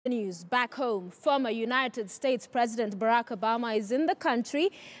News back home. Former United States President Barack Obama is in the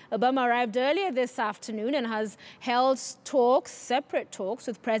country. Obama arrived earlier this afternoon and has held separate talks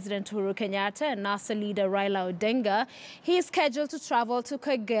with President Uhuru Kenyatta and NASA leader Raila Odinga. He is scheduled to travel to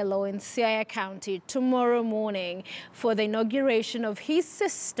Kogelo in Siaya County tomorrow morning for the inauguration of his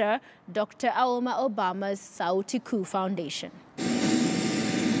sister, Dr. Auma Obama's Sauti Foundation.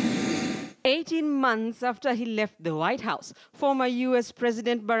 18 months after he left the White House, former U.S.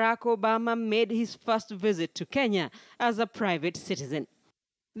 President Barack Obama made his first visit to Kenya as a private citizen.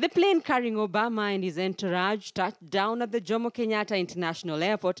 The plane carrying Obama and his entourage touched down at the Jomo Kenyatta International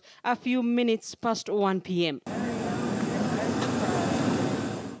Airport a few minutes past 1 p.m.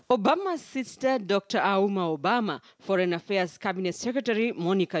 Obama's sister, Dr. Auma Obama, Foreign Affairs Cabinet Secretary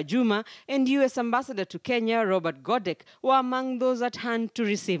Monica Juma, and U.S. Ambassador to Kenya, Robert Godek, were among those at hand to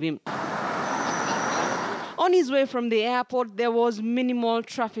receive him. On his way from the airport, there was minimal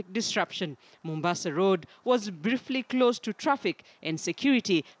traffic disruption. Mombasa Road was briefly closed to traffic, and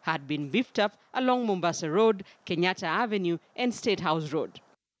security had been beefed up along Mombasa Road, Kenyatta Avenue, and State House Road.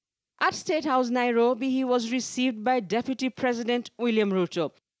 At State House, Nairobi, he was received by Deputy President William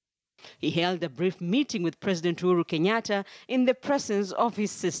Ruto. He held a brief meeting with President Uhuru Kenyatta in the presence of his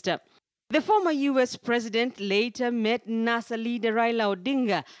sister. The former U.S. president later met NASA leader Raila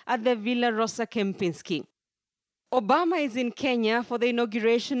Odinga at the Villa Rosa Kempinski. Obama is in Kenya for the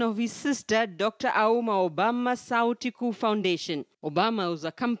inauguration of his sister, Dr. Auma Obama's Sauti Foundation. Obama, who's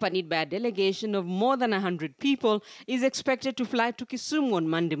accompanied by a delegation of more than 100 people, is expected to fly to Kisumu on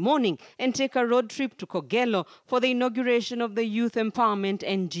Monday morning and take a road trip to Kogelo for the inauguration of the Youth Empowerment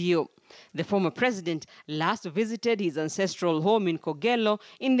NGO. The former president last visited his ancestral home in Kogelo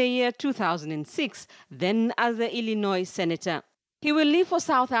in the year 2006, then as the Illinois senator. He will leave for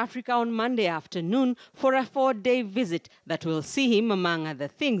South Africa on Monday afternoon for a 4-day visit that will see him, among other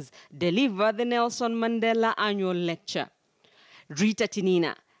things, deliver the Nelson Mandela Annual Lecture. Rita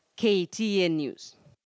Tinina, KTN News.